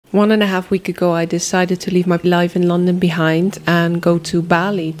1.5 weeks ago, I decided to leave my life in London behind and go to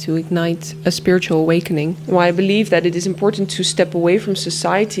Bali to ignite a spiritual awakening. Why I believe that it is important to step away from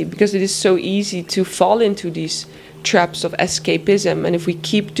society, because it is so easy to fall into these traps of escapism. And if we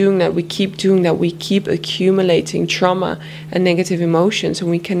keep doing that, we keep accumulating trauma and negative emotions,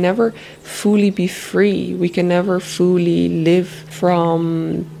 and we can never fully be free. We can never fully live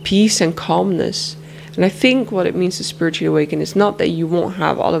from peace and calmness. And I think what it means to spiritually awaken is not that you won't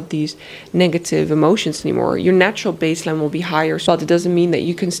have all of these negative emotions anymore. Your natural baseline will be higher, but it doesn't mean that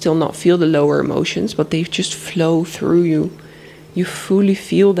you can still not feel the lower emotions, but they just flow through you. You fully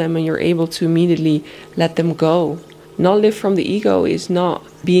feel them and you're able to immediately let them go. Not live from the ego is not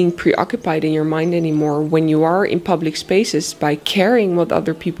being preoccupied in your mind anymore when you are in public spaces by caring what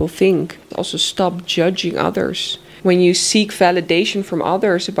other people think. Also stop judging others. When you seek validation from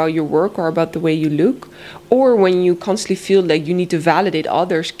others about your work or about the way you look, or when you constantly feel like you need to validate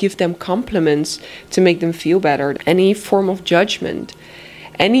others, give them compliments to make them feel better. Any form of judgment,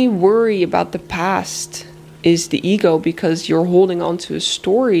 any worry about the past is the ego, because you're holding on to a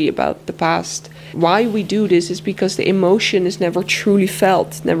story about the past. Why we do this is because the emotion is never truly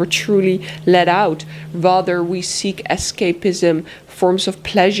felt, never truly let out. Rather, we seek escapism, forms of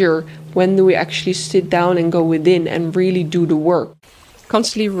pleasure. When do we actually sit down and go within and really do the work?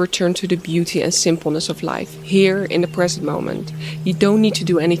 Constantly return to the beauty and simpleness of life, here in the present moment. You don't need to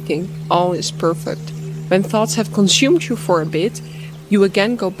do anything. All is perfect. When thoughts have consumed you for a bit, you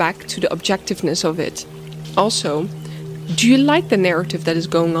again go back to the objectiveness of it. Also, do you like the narrative that is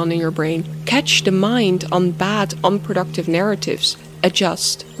going on in your brain? Catch the mind on bad, unproductive narratives.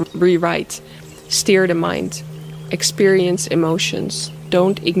 Adjust, rewrite, steer the mind. Experience emotions.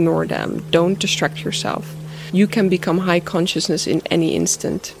 Don't ignore them. Don't distract yourself. You can become high consciousness in any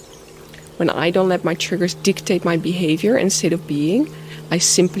instant. When I don't let my triggers dictate my behavior and state of being, I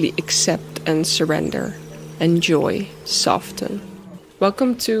simply accept and surrender. Enjoy, soften.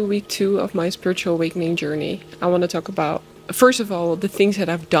 Welcome to week 2 of my spiritual awakening journey. I want to talk about, first of all, the things that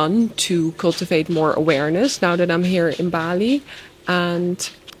I've done to cultivate more awareness now that I'm here in Bali. And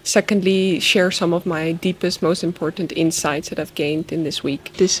secondly, share some of my deepest, most important insights that I've gained in this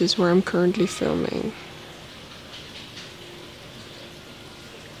week. This is where I'm currently filming.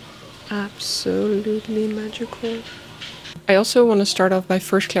 Absolutely magical. I also want to start off by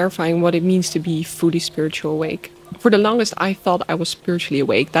first clarifying what it means to be fully spiritual awake. For the longest, I thought I was spiritually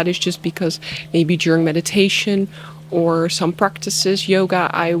awake. That is just because maybe during meditation or some practices, yoga,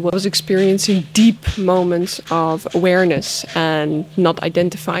 I was experiencing deep moments of awareness and not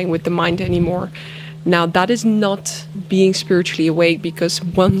identifying with the mind anymore. Now, that is not being spiritually awake, because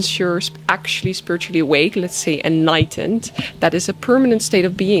once you're actually spiritually awake, let's say enlightened, that is a permanent state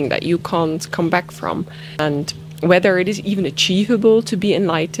of being that you can't come back from. And whether it is even achievable to be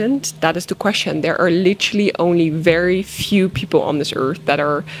enlightened, that is the question. There are literally only very few people on this earth that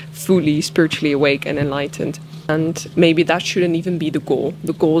are fully spiritually awake and enlightened. And maybe that shouldn't even be the goal.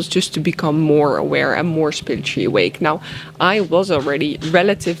 The goal is just to become more aware and more spiritually awake. Now, I was already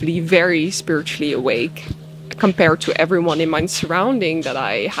relatively very spiritually awake compared to everyone in my surrounding that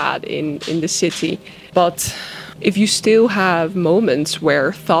I had in the city. But if you still have moments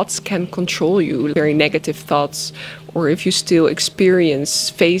where thoughts can control you, very negative thoughts, or if you still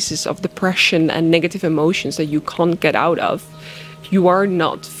experience phases of depression and negative emotions that you can't get out of, you are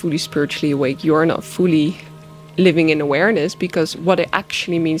not fully spiritually awake. You are not fully living in awareness, because what it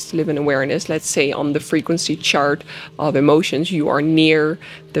actually means to live in awareness, let's say on the frequency chart of emotions, you are near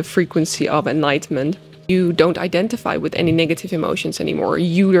the frequency of enlightenment. You don't identify with any negative emotions anymore.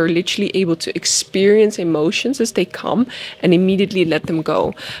 You are literally able to experience emotions as they come and immediately let them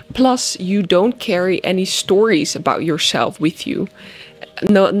go. Plus, you don't carry any stories about yourself with you.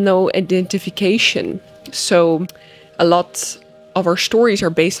 No identification. So a lot of our stories are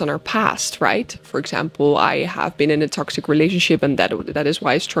based on our past, right? For example, I have been in a toxic relationship, and that is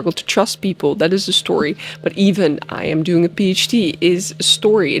why I struggle to trust people. That is a story. But even I am doing a PhD is a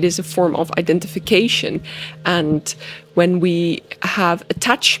story. It is a form of identification. And when we have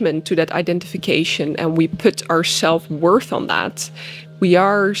attachment to that identification and we put our self-worth on that, we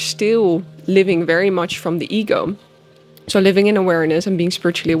are still living very much from the ego. So living in awareness and being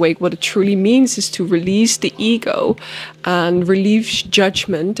spiritually awake, what it truly means is to release the ego and release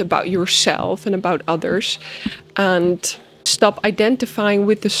judgment about yourself and about others, and stop identifying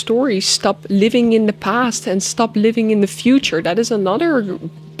with the stories, stop living in the past and stop living in the future. That is another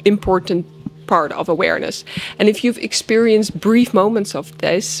important part of awareness. And if you've experienced brief moments of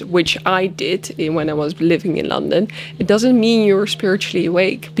this, which I did when I was living in London, it doesn't mean you're spiritually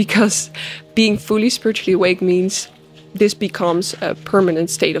awake, because being fully spiritually awake means this becomes a permanent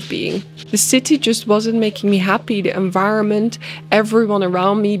state of being. The city just wasn't making me happy. The environment, everyone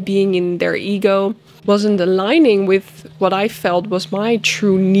around me being in their ego, wasn't aligning with what I felt was my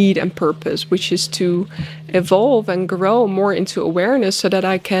true need and purpose, which is to evolve and grow more into awareness so that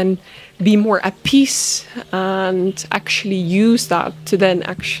I can be more at peace and actually use that to then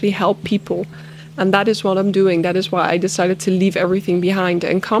actually help people. And that is what I'm doing. That is why I decided to leave everything behind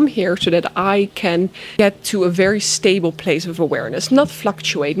and come here so that I can get to a very stable place of awareness, not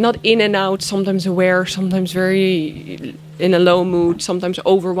fluctuate, not in and out, sometimes aware, sometimes very in a low mood, sometimes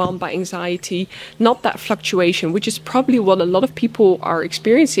overwhelmed by anxiety, not that fluctuation, which is probably what a lot of people are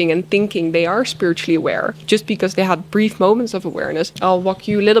experiencing and thinking they are spiritually aware, just because they had brief moments of awareness. I'll walk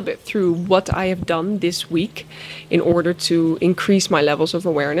you a little bit through what I have done this week in order to increase my levels of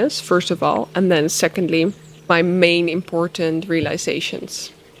awareness, first of all, and then secondly, my main important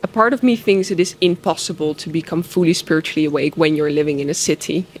realizations. A part of me thinks it is impossible to become fully spiritually awake when you're living in a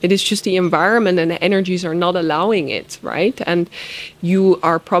city. It is just the environment and the energies are not allowing it, right? And you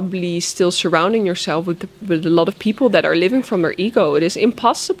are probably still surrounding yourself with a lot of people that are living from their ego. It is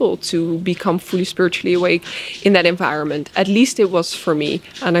impossible to become fully spiritually awake in that environment. At least it was for me.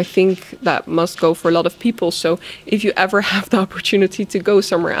 And I think that must go for a lot of people. So if you ever have the opportunity to go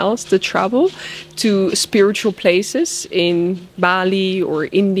somewhere else, to travel to spiritual places in Bali or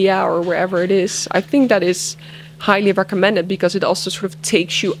India or wherever it is, I think that is highly recommended because it also sort of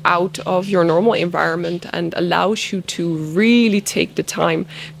takes you out of your normal environment and allows you to really take the time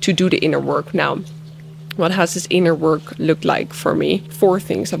to do the inner work. Now, what has this inner work looked like for me? 4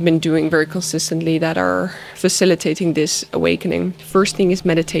 things I've been doing very consistently that are facilitating this awakening. First thing is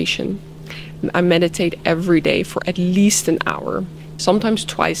meditation. I meditate every day for at least an hour. Sometimes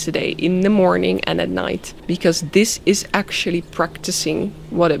twice a day, in the morning and at night, because this is actually practicing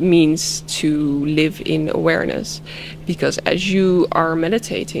what it means to live in awareness. Because as you are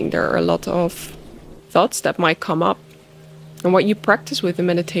meditating, there are a lot of thoughts that might come up. And what you practice with the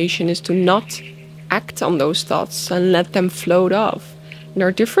meditation is to not act on those thoughts and let them float off. And there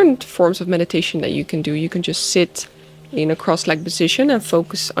are different forms of meditation that you can do. You can just sit in a cross-legged position and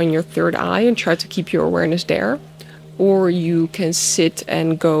focus on your third eye and try to keep your awareness there. Or you can sit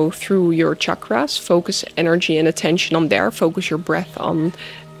and go through your chakras, focus energy and attention on there, focus your breath on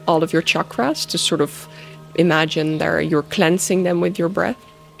all of your chakras to sort of imagine that you're cleansing them with your breath.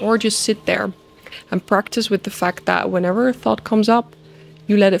 Or just sit there and practice with the fact that whenever a thought comes up,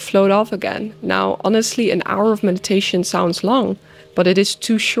 you let it float off again. Now, honestly, an hour of meditation sounds long, but it is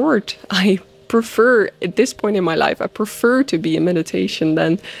too short. I prefer, at this point in my life, I prefer to be in meditation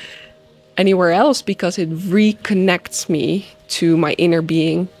than anywhere else because it reconnects me to my inner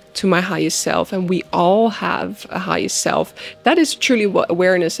being, to my highest self. And we all have a highest self. That is truly what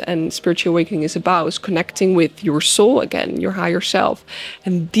awareness and spiritual awakening is about, is connecting with your soul again, your higher self.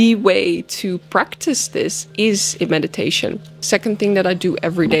 And the way to practice this is in meditation. Second thing that I do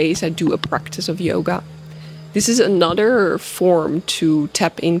every day is I do a practice of yoga. This is another form to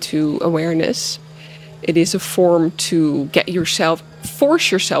tap into awareness. It is a form to get yourself, force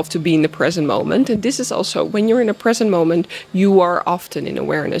yourself to be in the present moment. And this is also, when you're in a present moment, you are often in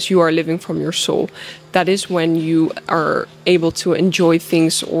awareness. You are living from your soul. That is when you are able to enjoy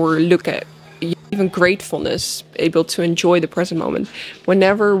things or look at even gratefulness, able to enjoy the present moment.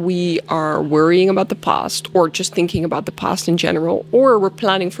 Whenever we are worrying about the past or just thinking about the past in general, or we're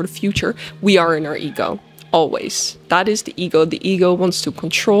planning for the future, we are in our ego. Always. That is the ego. The ego wants to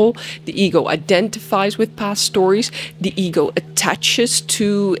control. The ego identifies with past stories. The ego attaches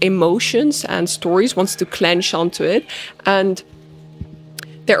to emotions and stories, wants to clench onto it. And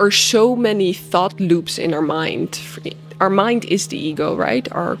there are so many thought loops in our mind. Our mind is the ego,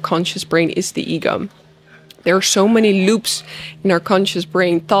 right? Our conscious brain is the ego. There are so many loops in our conscious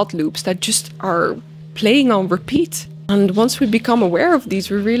brain, thought loops, that just are playing on repeat. And once we become aware of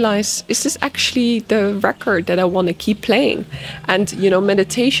these, we realize, is this actually the record that I want to keep playing? And, you know,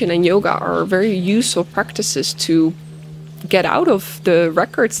 meditation and yoga are very useful practices to get out of the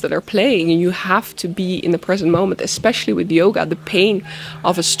records that are playing. And you have to be in the present moment, especially with yoga. The pain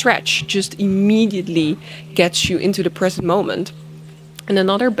of a stretch just immediately gets you into the present moment. And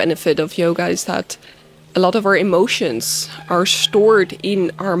another benefit of yoga is that a lot of our emotions are stored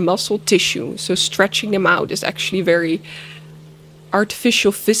in our muscle tissue. So stretching them out is actually a very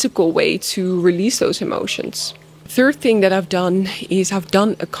artificial, physical way to release those emotions. Third thing that I've done is I've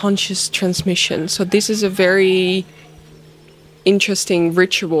done a conscious transmission. So this is a very interesting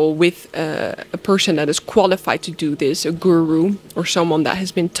ritual with a person that is qualified to do this, a guru or someone that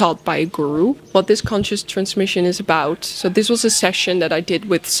has been taught by a guru, what this conscious transmission is about. So this was a session that I did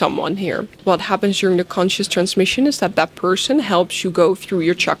with someone here. What happens during the conscious transmission is that that person helps you go through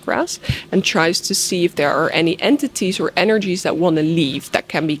your chakras and tries to see if there are any entities or energies that want to leave, that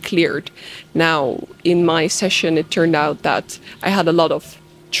can be cleared. Now, in my session, it turned out that I had a lot of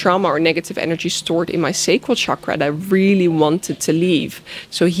trauma or negative energy stored in my sacral chakra that I really wanted to leave.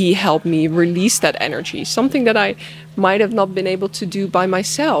 So he helped me release that energy, something that I might have not been able to do by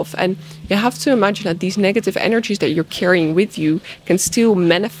myself. And you have to imagine that these negative energies that you're carrying with you can still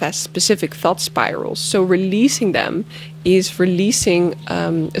manifest specific thought spirals. So releasing them is releasing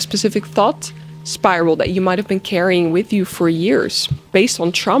a specific thought spiral that you might have been carrying with you for years based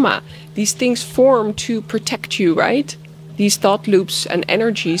on trauma. These things form to protect you, right? These thought loops and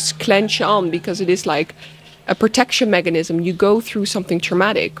energies clench on because it is like a protection mechanism. You go through something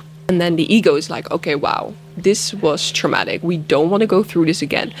traumatic and then the ego is like, okay, wow, this was traumatic. We don't want to go through this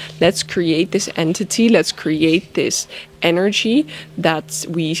again. Let's create this entity. Let's create this energy that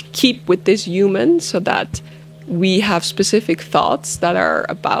we keep with this human so that we have specific thoughts that are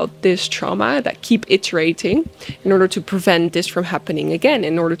about this trauma that keep iterating in order to prevent this from happening again,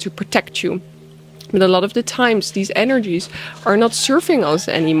 in order to protect you. But a lot of the times these energies are not serving us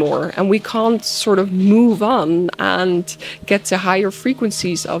anymore, and we can't sort of move on and get to higher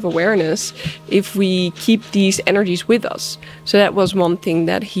frequencies of awareness if we keep these energies with us. So that was one thing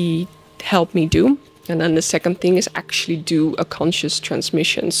that he helped me do. And then the second thing is actually do a conscious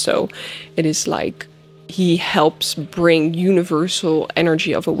transmission. So it is like he helps bring universal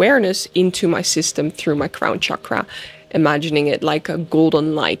energy of awareness into my system through my crown chakra, imagining it like a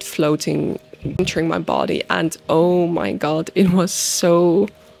golden light floating, entering my body. And oh my God, it was so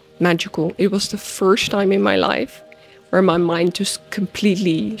magical. It was the first time in my life where my mind just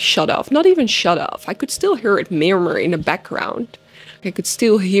completely shut off. Not even shut off. I could still hear it murmur in the background. I could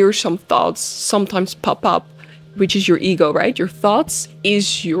still hear some thoughts sometimes pop up, which is your ego, right? Your thoughts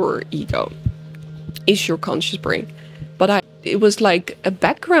is your ego, is your conscious brain. But it was like a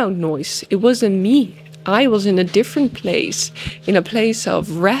background noise. It wasn't me. I was in a different place, in a place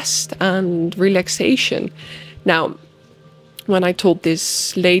of rest and relaxation. Now, when I told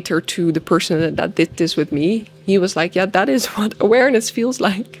this later to the person that did this with me, he was like, yeah, that is what awareness feels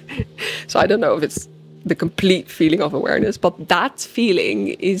like. So I don't know if it's the complete feeling of awareness, but that feeling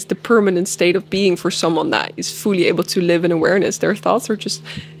is the permanent state of being for someone that is fully able to live in awareness. Their thoughts are just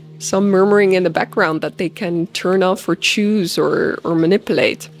some murmuring in the background that they can turn off or choose or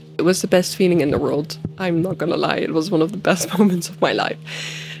manipulate. It was the best feeling in the world. I'm not gonna lie, it was one of the best moments of my life.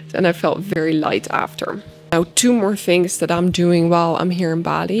 And I felt very light after. Now, 2 more things that I'm doing while I'm here in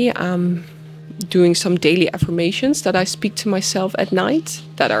Bali. I'm doing some daily affirmations that I speak to myself at night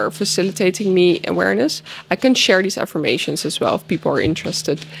that are facilitating me awareness. I can share these affirmations as well if people are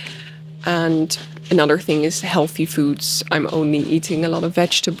interested. And another thing is healthy foods. I'm only eating a lot of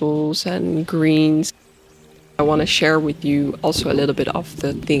vegetables and greens. I want to share with you also a little bit of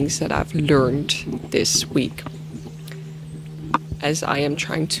the things that I've learned this week as I am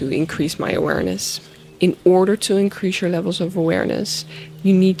trying to increase my awareness. In order to increase your levels of awareness,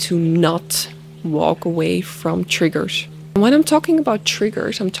 you need to not walk away from triggers. And when I'm talking about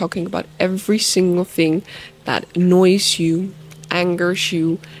triggers, I'm talking about every single thing that annoys you, angers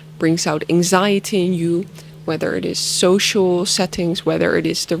you, brings out anxiety in you, whether it is social settings, whether it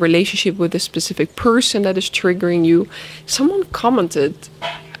is the relationship with a specific person that is triggering you. Someone commented,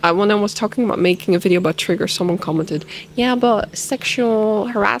 when I was talking about making a video about triggers, someone commented, yeah, but sexual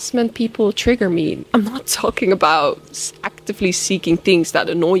harassment people trigger me. I'm not talking about actively seeking things that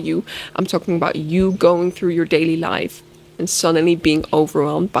annoy you. I'm talking about you going through your daily life and suddenly being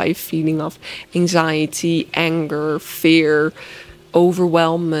overwhelmed by a feeling of anxiety, anger, fear,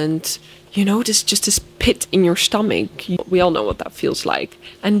 overwhelmment. You know, just this pit in your stomach. We all know what that feels like.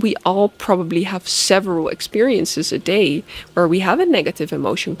 And we all probably have several experiences a day where we have a negative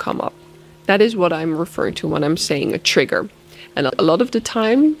emotion come up. That is what I'm referring to when I'm saying a trigger. And a lot of the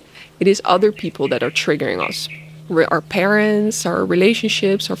time, it is other people that are triggering us. Our parents, our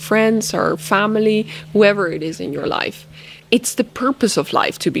relationships, our friends, our family, whoever it is in your life. It's the purpose of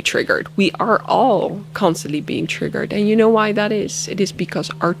life to be triggered. We are all constantly being triggered. And you know why that is? It is because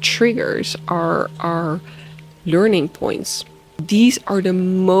our triggers are our learning points. These are the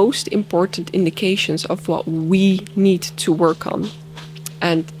most important indications of what we need to work on.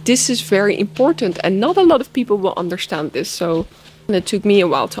 And this is very important. And not a lot of people will understand this. So it took me a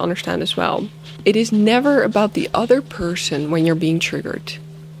while to understand as well. It is never about the other person when you're being triggered.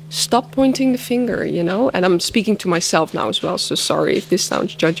 Stop pointing the finger, you know? And I'm speaking to myself now as well, so sorry if this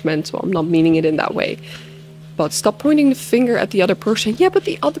sounds judgmental. I'm not meaning it in that way. But stop pointing the finger at the other person. Yeah, but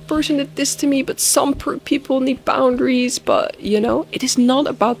the other person did this to me, but some people need boundaries. But, you know, it is not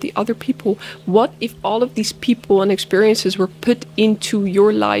about the other people. What if all of these people and experiences were put into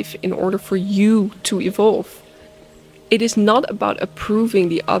your life in order for you to evolve? It is not about approving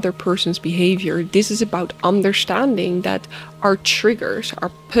the other person's behavior. This is about understanding that our triggers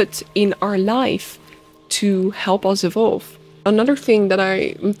are put in our life to help us evolve. Another thing that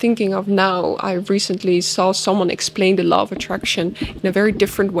I'm thinking of now, I recently saw someone explain the law of attraction in a very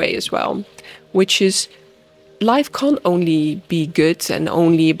different way as well, which is life can't only be good and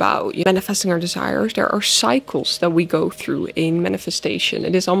only about manifesting our desires. There are cycles that we go through in manifestation.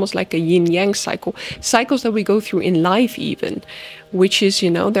 It is almost like a yin-yang cycle, cycles that we go through in life even, which is,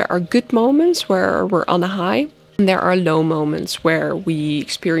 you know, there are good moments where we're on a high, and there are low moments where we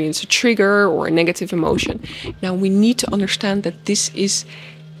experience a trigger or a negative emotion. Now we need to understand that this is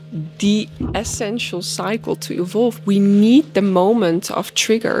the essential cycle to evolve. We need the moment of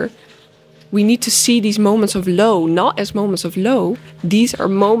trigger. We need to see these moments of low, not as moments of low. These are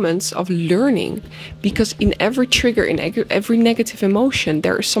moments of learning, because in every trigger, in every negative emotion,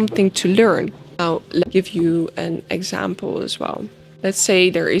 there is something to learn. Now, let me give you an example as well. Let's say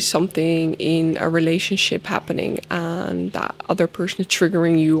there is something in a relationship happening and that other person is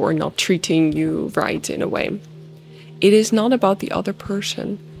triggering you or not treating you right in a way. It is not about the other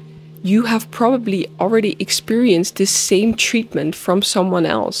person. You have probably already experienced this same treatment from someone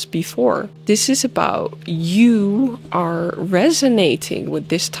else before. This is about you are resonating with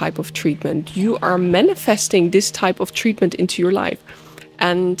this type of treatment. You are manifesting this type of treatment into your life.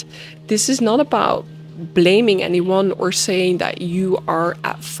 And this is not about blaming anyone or saying that you are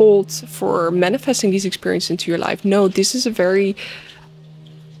at fault for manifesting these experiences into your life. No, this is a very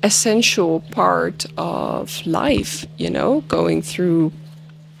essential part of life, you know, going through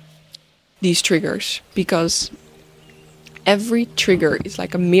these triggers, because every trigger is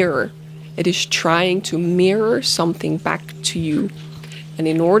like a mirror. It is trying to mirror something back to you. And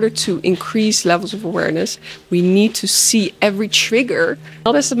in order to increase levels of awareness, we need to see every trigger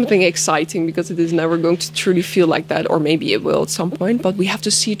not as something exciting, because it is never going to truly feel like that, or maybe it will at some point, but we have to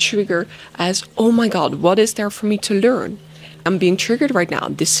see a trigger as, oh my God, what is there for me to learn? I'm being triggered right now.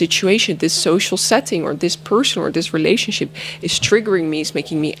 This situation, this social setting, or this person, or this relationship is triggering me, is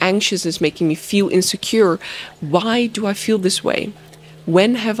making me anxious, is making me feel insecure. Why do I feel this way?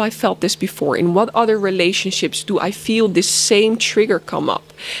 When have I felt this before? In what other relationships do I feel this same trigger come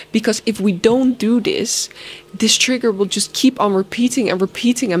up? Because if we don't do this, this trigger will just keep on repeating and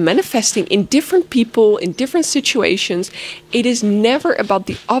repeating and manifesting in different people, in different situations. It is never about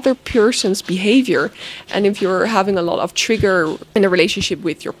the other person's behavior. And if you're having a lot of trigger in a relationship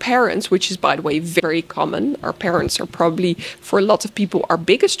with your parents, which is, by the way, very common. Our parents are probably, for a lot of people, our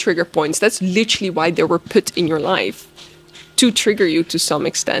biggest trigger points. That's literally why they were put in your life, to trigger you to some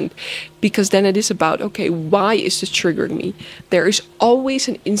extent, because then it is about, okay, why is this triggering me? There is always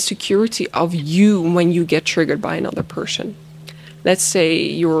an insecurity of you when you get triggered by another person. Let's say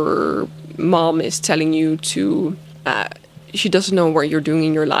your mom is telling you to, she doesn't know what you're doing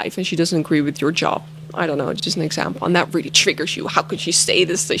in your life and she doesn't agree with your job. I don't know, just an example. And that really triggers you. How could she say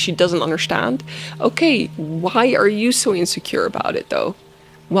this that she doesn't understand? Okay, why are you so insecure about it though?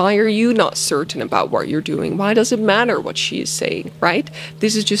 Why are you not certain about what you're doing? Why does it matter what she is saying, right?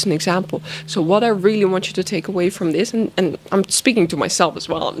 This is just an example. So what I really want you to take away from this, and I'm speaking to myself as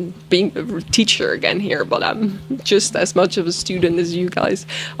well, I'm being a teacher again here, but I'm just as much of a student as you guys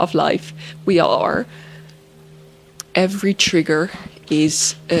of life. We all are. Every trigger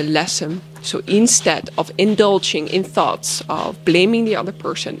is a lesson. So instead of indulging in thoughts of blaming the other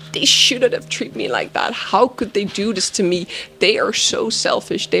person, they shouldn't have treated me like that. How could they do this to me? They are so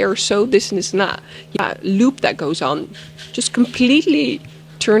selfish. They are so this and this and that. Yeah, loop that goes on. Just completely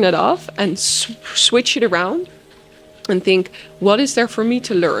turn it off and switch it around and think, what is there for me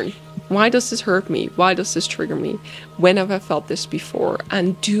to learn? Why does this hurt me? Why does this trigger me? When have I felt this before?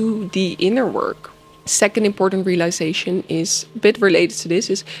 And do the inner work. Second important realization is a bit related to this,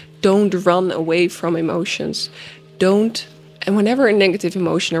 is don't run away from emotions. And whenever a negative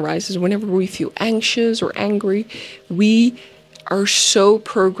emotion arises, whenever we feel anxious or angry, we are so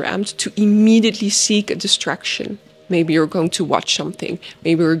programmed to immediately seek a distraction. Maybe you're going to watch something.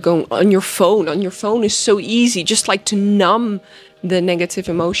 Maybe you're going on your phone. On your phone is so easy, just like to numb the negative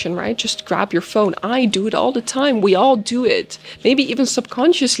emotion, right? Just grab your phone. I do it all the time. We all do it. Maybe even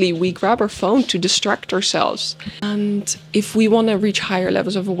subconsciously, we grab our phone to distract ourselves. And if we want to reach higher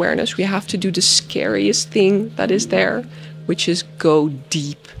levels of awareness, we have to do the scariest thing that is there, which is go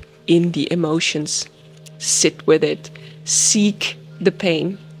deep. in the emotions. Sit with it. Seek the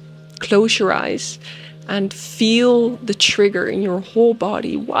pain. Close your eyes and feel the trigger in your whole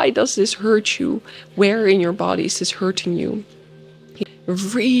body. Why does this hurt you? Where in your body is this hurting you?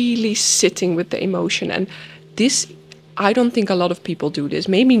 Really sitting with the emotion. And this, I don't think a lot of people do this.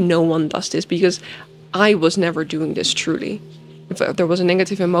 Maybe no one does this, because I was never doing this truly. If there was a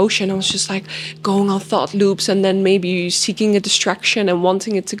negative emotion, I was just like going on thought loops and then maybe seeking a distraction and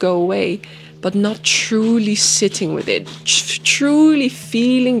wanting it to go away, but not truly sitting with it, truly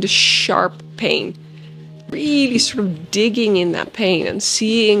feeling the sharp pain, really sort of digging in that pain and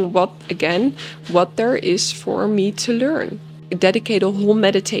seeing what there is for me to learn. Dedicate a whole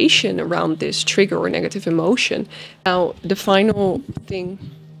meditation around this trigger or negative emotion. Now, the final thing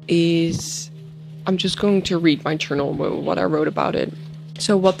is, I'm just going to read my journal, what I wrote about it.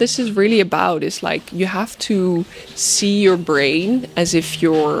 So what this is really about is like, you have to see your brain as if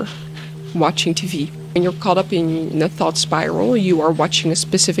you're watching TV. When you're caught up in a thought spiral, you are watching a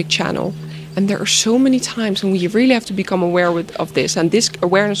specific channel. And there are so many times when we really have to become aware of this. And this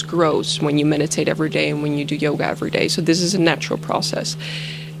awareness grows when you meditate every day and when you do yoga every day. So this is a natural process.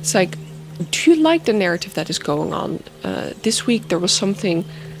 It's like, do you like the narrative that is going on? This week there was something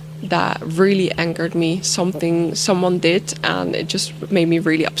that really angered me, something someone did, and it just made me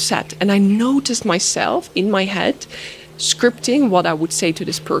really upset. And I noticed myself in my head scripting what I would say to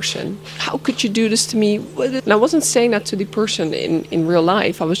this person. How could you do this to me? And I wasn't saying that to the person in real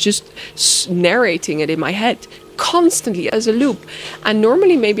life. I was just narrating it in my head constantly as a loop. And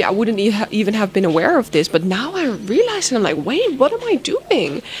normally maybe I wouldn't even have been aware of this, but now I realize, and I'm like, wait, what am I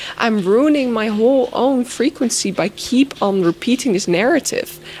doing? I'm ruining my whole own frequency by keep on repeating this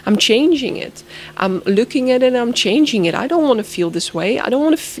narrative. I'm changing it. I'm looking at it and I'm changing it. I don't want to feel this way. I don't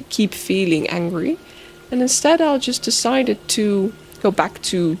want to keep feeling angry. And instead I'll just decided to go back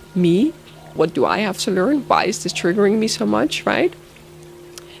to me. What do I have to learn? Why is this triggering me so much, right?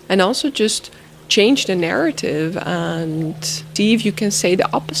 And also just change the narrative and see if you can say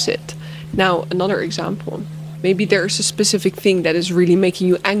the opposite. Now, another example. Maybe there's a specific thing that is really making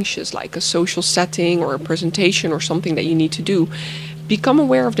you anxious, like a social setting or a presentation or something that you need to do. Become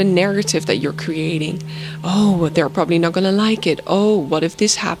aware of the narrative that you're creating. Oh, they're probably not going to like it. Oh, what if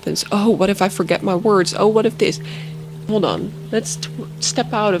this happens? Oh, what if I forget my words? Oh, what if this? Hold on. Let's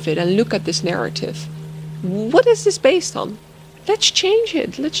step out of it and look at this narrative. What is this based on? Let's change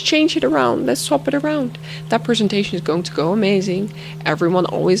it. Let's change it around. Let's swap it around. That presentation is going to go amazing. Everyone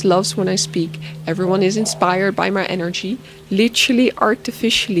always loves when I speak. Everyone is inspired by my energy. Literally,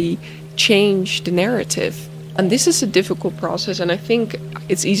 artificially change the narrative. And this is a difficult process, and I think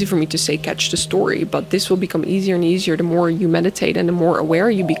it's easy for me to say catch the story, but this will become easier and easier the more you meditate and the more aware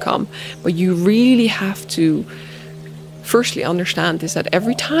you become. But you really have to firstly understand is that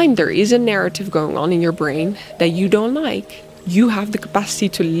every time there is a narrative going on in your brain that you don't like, you have the capacity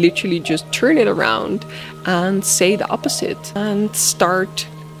to literally just turn it around and say the opposite and start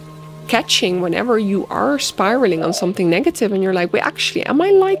catching whenever you are spiraling on something negative and you're like, wait, actually, am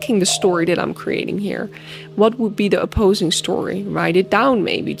I liking the story that I'm creating here? What would be the opposing story? Write it down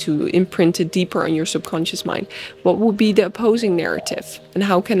maybe to imprint it deeper on your subconscious mind. What would be the opposing narrative? And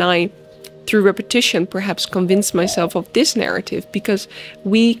how can I, through repetition, perhaps convince myself of this narrative? Because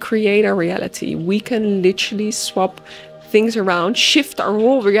we create our reality. We can literally swap things around, shift our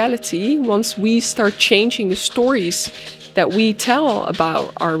whole reality once we start changing the stories that we tell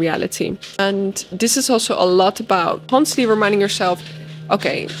about our reality. And this is also a lot about constantly reminding yourself,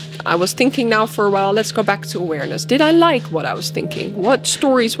 okay, I was thinking now for a while, let's go back to awareness. Did I like what I was thinking? What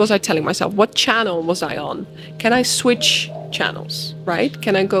stories was I telling myself? What channel was I on? Can I switch channels, right?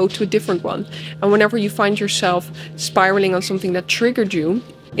 Can I go to a different one? And whenever you find yourself spiraling on something that triggered you,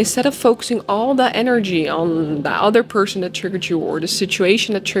 instead of focusing all that energy on the other person that triggered you or the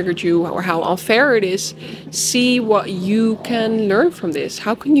situation that triggered you or how unfair it is, see what you can learn from this.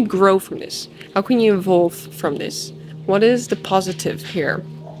 How can you grow from this? How can you evolve from this? What is the positive here?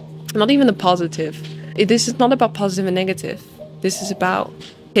 Not even the positive. This is not about positive and negative. This is about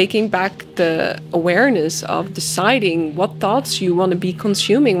taking back the awareness of deciding what thoughts you want to be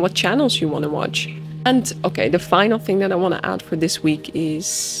consuming, what channels you want to watch. And okay, the final thing that I want to add for this week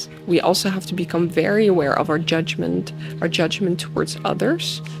is we also have to become very aware of our judgment towards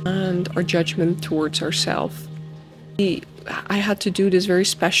others and our judgment towards ourselves. I had to do this very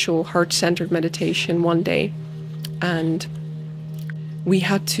special heart-centered meditation one day, and we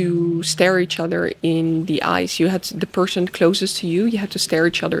had to stare each other in the eyes. You had the person closest to you, you had to stare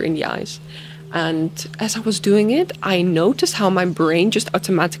each other in the eyes. And as I was doing it, I noticed how my brain just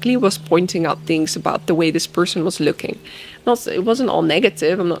automatically was pointing out things about the way this person was looking. Not, it wasn't all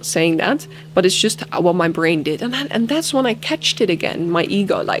negative, I'm not saying that, but it's just what my brain did. And that's when I catched it again, my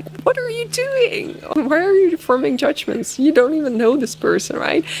ego, like, what are you doing? Why are you forming judgments? You don't even know this person,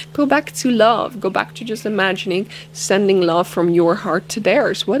 right? Go back to love. Go back to just imagining sending love from your heart to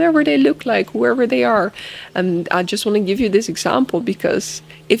theirs, whatever they look like, whoever they are. And I just want to give you this example because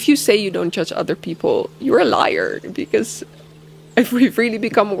if you say you don't judge other people, you're a liar. Because if we really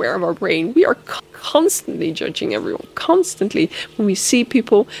become aware of our brain, we are constantly judging everyone. Constantly. When we see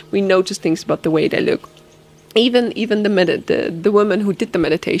people, we notice things about the way they look. Even the woman who did the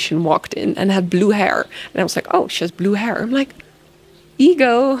meditation walked in and had blue hair. And I was like, oh, she has blue hair. I'm like,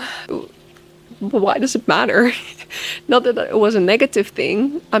 ego. Why does it matter? Not that it was a negative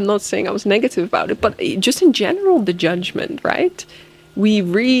thing. I'm not saying I was negative about it, but just in general, the judgment, right? We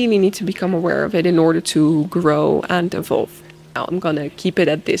really need to become aware of it in order to grow and evolve. Now I'm gonna keep it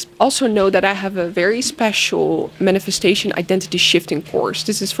at this. Also know that I have a very special manifestation identity shifting course.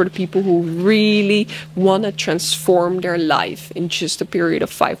 This is for the people who really want to transform their life in just a period of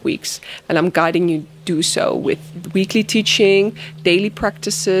 5 weeks. And I'm guiding you do so with weekly teaching, daily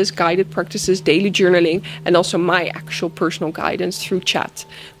practices, guided practices, daily journaling, and also my actual personal guidance through chat,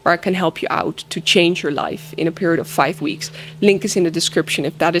 where I can help you out to change your life in a period of 5 weeks. Link is in the description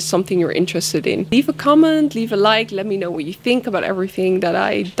if that is something you're interested in. Leave a comment, leave a like, let me know what you think about everything that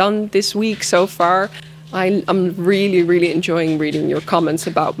I've done this week so far. I'm really enjoying reading your comments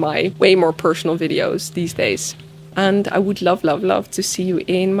about my way more personal videos these days. And I would love to see you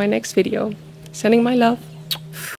in my next video. Sending my love.